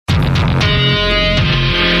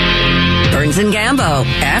Burns and Gambo,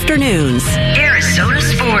 afternoons. Arizona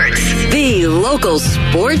Sports, the local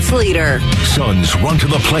sports leader. Suns run to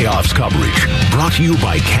the playoffs coverage. Brought to you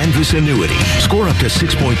by Canvas Annuity. Score up to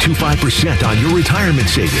 6.25% on your retirement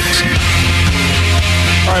savings.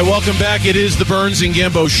 All right, welcome back. It is the Burns and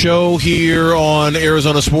Gambo show here on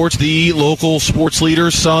Arizona Sports, the local sports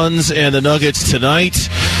leader, Suns and the Nuggets tonight.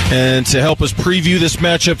 And to help us preview this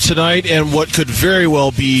matchup tonight and what could very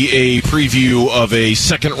well be a preview of a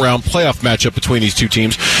second-round playoff matchup between these two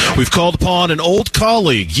teams, we've called upon an old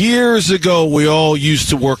colleague. Years ago, we all used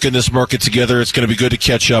to work in this market together. It's going to be good to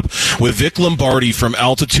catch up with Vic Lombardi from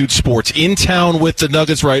Altitude Sports, in town with the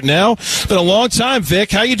Nuggets right now. It's been a long time,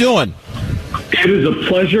 Vic. How you doing? It is a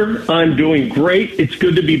pleasure. I'm doing great. It's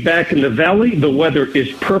good to be back in the Valley. The weather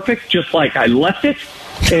is perfect, just like I left it.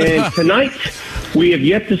 And tonight, we have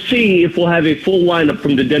yet to see if we'll have a full lineup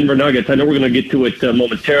from the Denver Nuggets. I know we're going to get to it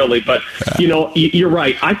momentarily, but, you know, you're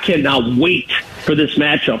right. I cannot wait for this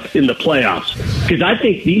matchup in the playoffs because I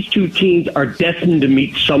think these two teams are destined to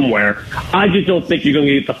meet somewhere. I just don't think you're going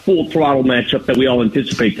to get the full throttle matchup that we all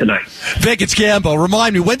anticipate tonight. Vic, it's Gambo.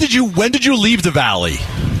 Remind me, when did you leave the Valley?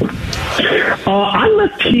 I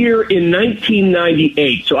left here in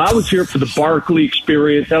 1998, so I was here for the Barkley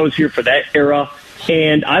experience. I was here for that era,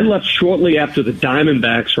 and I left shortly after the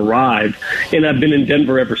Diamondbacks arrived, and I've been in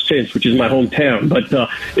Denver ever since, which is my hometown. But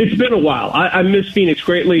it's been a while. I miss Phoenix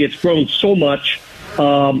greatly. It's grown so much.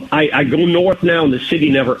 I go north now, and the city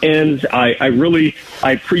never ends. I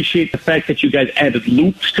appreciate the fact that you guys added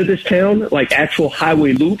loops to this town, like actual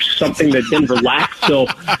highway loops, something that Denver lacks. So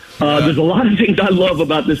there's a lot of things I love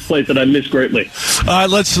about this place that I miss greatly.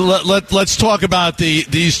 Let's talk about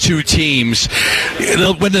these two teams.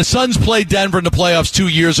 When the Suns played Denver in the playoffs 2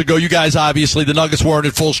 years ago, you guys obviously, the Nuggets weren't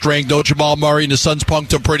at full strength. No Jamal Murray, and the Suns punked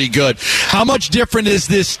them pretty good. How much different is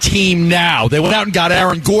this team now? They went out and got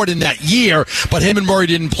Aaron Gordon that year, but him and Murray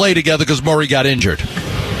didn't play together because Murray got injured.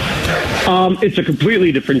 It's a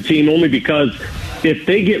completely different team only because if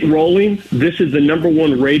they get rolling, this is the number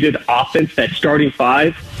one rated offense, that starting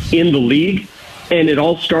five in the league, and it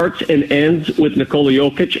all starts and ends with Nikola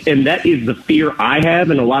Jokic, and that is the fear I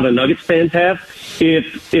have and a lot of Nuggets fans have.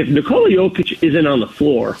 If Nikola Jokic isn't on the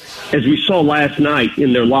floor, as we saw last night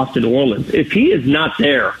in their loss to New Orleans, if he is not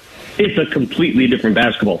there, it's a completely different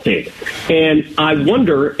basketball team. And I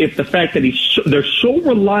wonder if the fact that they're so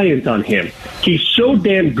reliant on him, he's so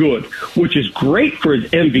damn good, which is great for his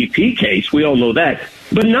MVP case, we all know that,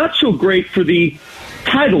 but not so great for the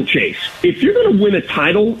title chase. If you're going to win a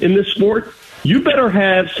title in this sport, you better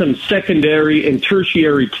have some secondary and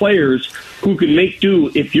tertiary players who can make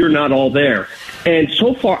do if you're not all there. And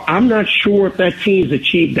so far, I'm not sure if that team's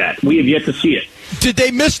achieved that. We have yet to see it. Did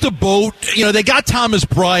they miss the boat? You know, they got Thomas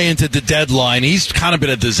Bryant at the deadline. He's kind of been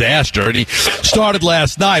a disaster, and he started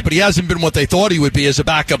last night, but he hasn't been what they thought he would be as a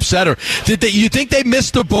backup setter. You think they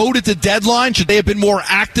missed the boat at the deadline? Should they have been more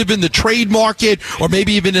active in the trade market or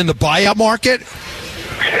maybe even in the buyout market?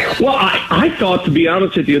 Well, I thought, to be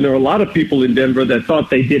honest with you, and there were a lot of people in Denver that thought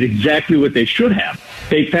they did exactly what they should have.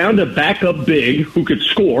 They found a backup big who could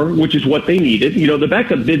score, which is what they needed. You know, the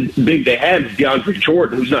backup big they had is DeAndre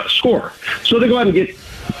Jordan, who's not a scorer. So they go out and get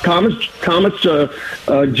Thomas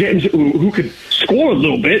James, who could score a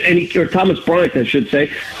little bit, or Thomas Bryant, I should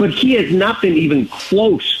say. But he has not been even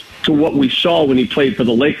close to what we saw when he played for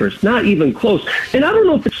the Lakers. Not even close. And I don't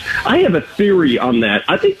know if I have a theory on that.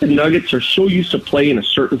 I think the Nuggets are so used to playing a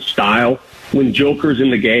certain style when Joker's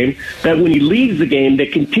in the game that when he leaves the game, they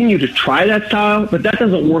continue to try that style, but that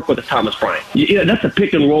doesn't work with a Thomas Bryant. That's a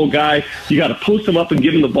pick-and-roll guy. You got to post him up and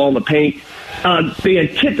give him the ball in the paint. The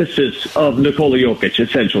antithesis of Nikola Jokic,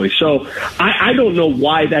 essentially. So I don't know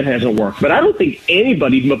why that hasn't worked, but I don't think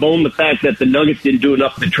anybody bemoaned the fact that the Nuggets didn't do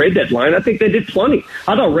enough at the trade deadline. I think they did plenty.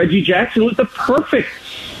 I thought Reggie Jackson was the perfect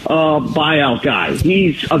buyout guy.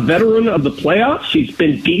 He's a veteran of the playoffs. He's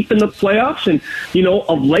been deep in the playoffs, and, you know,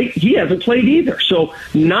 of late, he hasn't played either. So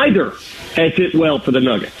neither has hit well for the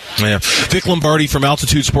Nuggets. Yeah. Vic Lombardi from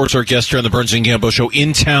Altitude Sports, our guest here on the Burns and Gambo Show,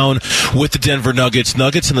 in town with the Denver Nuggets.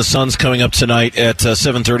 Nuggets and the Suns coming up tonight at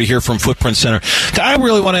 7:30 here from Footprint Center. I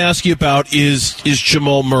really want to ask you about is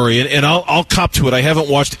Jamal Murray, and I'll cop to it. I haven't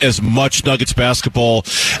watched as much Nuggets basketball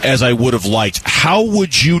as I would have liked. How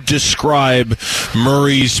would you describe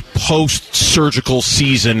Murray's post-surgical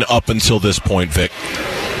season up until this point, Vic?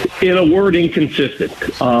 In a word, inconsistent.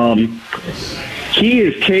 He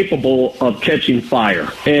is capable of catching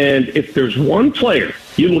fire. And if there's one player,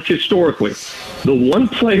 you look historically, the one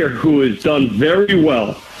player who has done very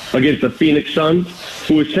well against the Phoenix Suns,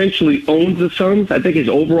 who essentially owns the Suns, I think his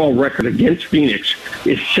overall record against Phoenix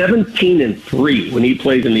is 17-3 when he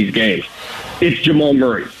plays in these games. It's Jamal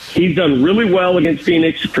Murray. He's done really well against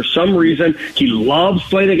Phoenix. For some reason, he loves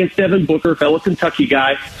playing against Devin Booker, fellow Kentucky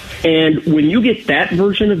guy. And when you get that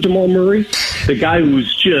version of Jamal Murray, the guy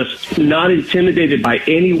who's just not intimidated by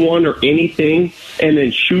anyone or anything and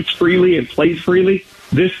then shoots freely and plays freely,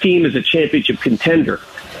 this team is a championship contender.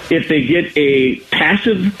 If they get a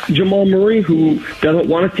passive Jamal Murray who doesn't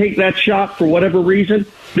want to take that shot for whatever reason,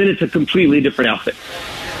 then it's a completely different outfit.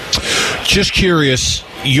 Just curious,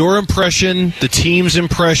 your impression, the team's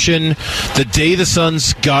impression, the day the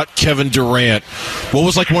Suns got Kevin Durant, what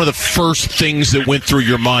was like one of the first things that went through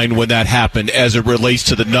your mind when that happened as it relates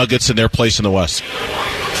to the Nuggets and their place in the West?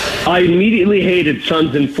 I immediately hated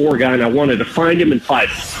Suns in 4 guy, and I wanted to find him and fight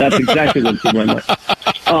him. That's exactly what through my mind.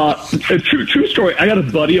 A true story. I got a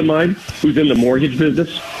buddy of mine who's in the mortgage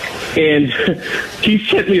business, and he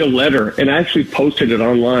sent me a letter, and I actually posted it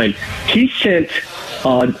online. He sent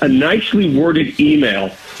a nicely worded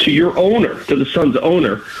email to your owner, to the Suns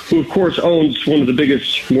owner, who, of course, owns one of the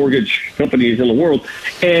biggest mortgage companies in the world.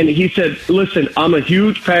 And he said, listen, I'm a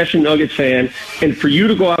huge Passion Nuggets fan, and for you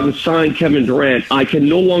to go out and sign Kevin Durant, I can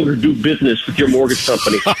no longer do business with your mortgage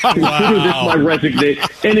company. Consider this my resignation.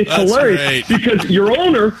 And it's hilarious because your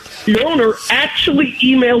owner actually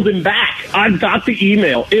emailed him back. I got the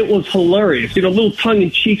email. It was hilarious. A little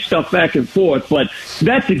tongue-in-cheek stuff back and forth, but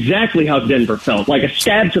that's exactly how Denver felt, like a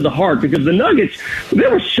stab to the heart, because the Nuggets, they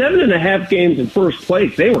were 7.5 games in first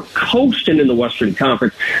place. They were coasting in the Western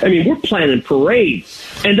Conference. I mean, we're planning parades.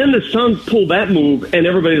 And then the Suns pull that move, and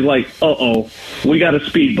everybody's like, uh-oh, we got a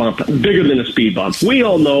speed bump, bigger than a speed bump. We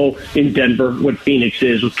all know in Denver what Phoenix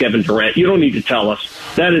is with Kevin Durant. You don't need to tell us.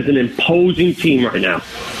 That is an imposing team right now.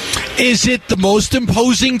 Is it the most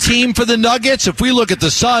imposing team for the Nuggets? If we look at the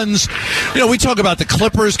Suns, we talk about the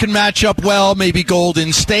Clippers can match up well, maybe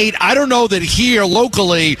Golden State. I don't know that here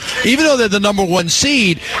locally, even though they're the number 1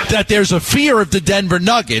 seed, that there's a fear of the Denver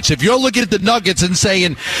Nuggets. If you're looking at the Nuggets and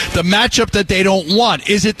saying the matchup that they don't want,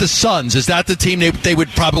 is it the Suns? Is that the team they would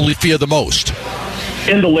probably fear the most?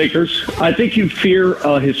 And the Lakers. I think you fear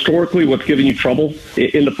historically what's given you trouble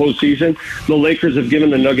in the postseason. The Lakers have given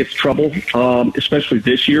the Nuggets trouble, especially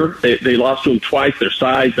this year. They lost to them twice. Their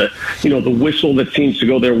size, the whistle that seems to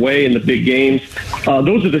go their way in the big games.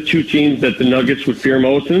 Those are the 2 teams that the Nuggets would fear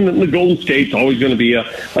most. And the Golden State's always going to be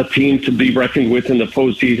a team to be reckoned with in the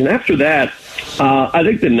postseason. After that, I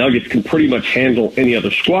think the Nuggets can pretty much handle any other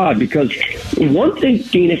squad because the one thing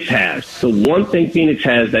Phoenix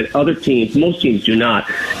has that other teams, most teams do not,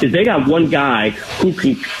 is they got one guy who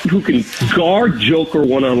can guard Joker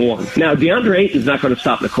one-on-one. Now, DeAndre Ayton's not going to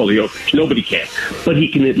stop Nikola Jokic. Nobody can. But he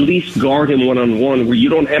can at least guard him one-on-one where you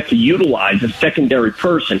don't have to utilize a secondary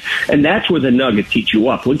person. And that's where the Nuggets teach you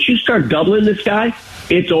up. Once you start doubling this guy,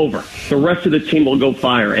 it's over. The rest of the team will go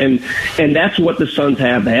fire. And that's what the Suns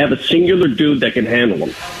have. They have a singular dude that can handle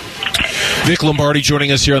them. Vic Lombardi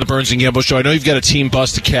joining us here on the Burns and Gambo Show. I know you've got a team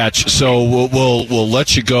bus to catch, so we'll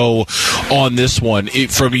let you go on this one.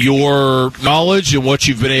 From your knowledge and what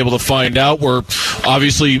you've been able to find out, we're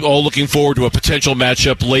obviously all looking forward to a potential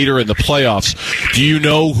matchup later in the playoffs. Do you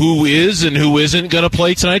know who is and who isn't going to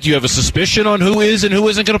play tonight? Do you have a suspicion on who is and who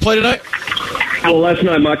isn't going to play tonight? Well, last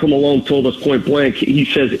night Michael Malone told us point blank. He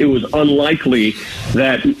says it was unlikely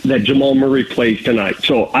that Jamal Murray plays tonight.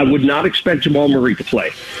 So I would not expect Jamal Murray to play.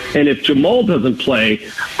 And if Jamal doesn't play,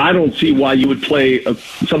 I don't see why you would play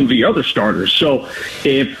some of the other starters. So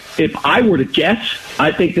if I were to guess,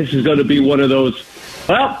 I think this is going to be one of those,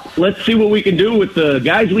 well, let's see what we can do with the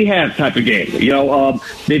guys we have type of game.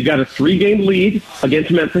 They've got a 3-game lead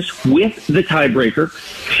against Memphis with the tiebreaker,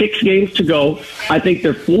 6 games to go. I think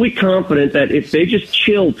they're fully confident that if they just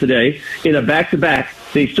chill today in a back-to-back,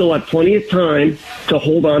 they still have plenty of time to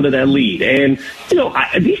hold on to that lead. And,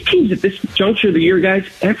 these teams at this juncture of the year, guys,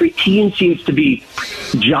 every team seems to be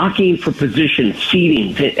jockeying for position,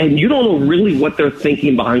 seeding, and you don't know really what they're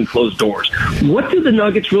thinking behind closed doors. What do the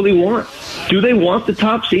Nuggets really want? Do they want the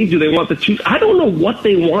top seed? Do they want the 2? I don't know what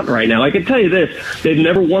they want right now. I can tell you this. They've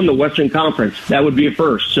never won the Western Conference. That would be a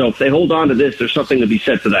first. So if they hold on to this, there's something to be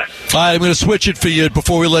said to that. All right, I'm going to switch it for you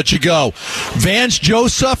before we let you go. Vance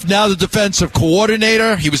Joseph, now the defensive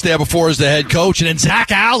coordinator. He was there before as the head coach. And then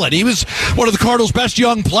Zach Allen. He was one of the Cardinals' best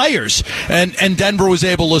young players. And Denver was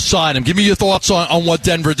able to sign him. Give me your thoughts on what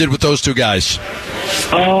Denver did with those 2 guys.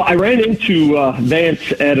 I ran into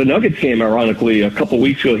Vance at a Nuggets game, ironically, a couple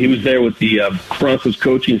weeks ago. He was there with the Broncos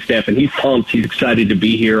coaching staff, and he's pumped. He's excited to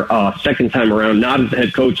be here second time around, not as the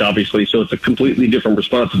head coach, obviously, so it's a completely different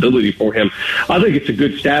responsibility for him. I think it's a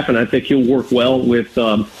good staff, and I think he'll work well with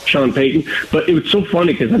Sean Payton. But it was so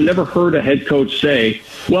funny because I've never heard a head coach say,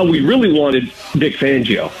 well, we really wanted Vic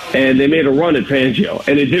Fangio, and they made a run at Fangio,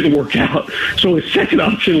 and it didn't work out. So his second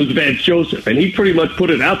option was Vance Joseph, and he pretty much put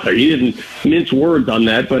it out there. He didn't mince words on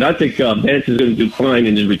that, but I think Vance is going to do fine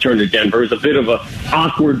in his return to Denver. It's a bit of a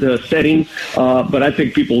awkward setting, but I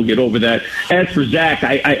think people will get over that. As for Zach,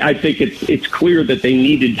 I think it's clear that they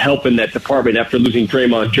needed help in that department after losing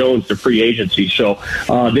Draymond Jones to free agency. So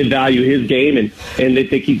they value his game, and they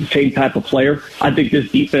think he's the same type of player. I think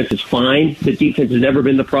this defense is fine. The defense has never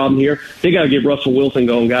been the problem here. They got to get Russell Wilson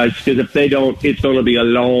going, guys, because if they don't, it's going to be a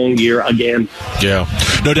long year again. Yeah,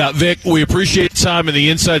 no doubt. Vic, we appreciate the time and the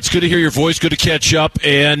insights. Good to hear your voice. Good to catch up.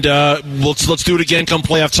 And let's do it again come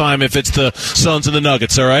playoff time if it's the Suns and the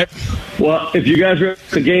Nuggets, all right? Well, if you guys are at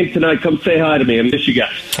the game tonight, come say hi to me. I miss you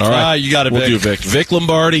guys. All right. You got it, We'll Vic. do, Vic. Vic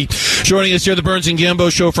Lombardi joining us here at the Burns and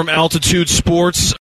Gambo Show from Altitude Sports.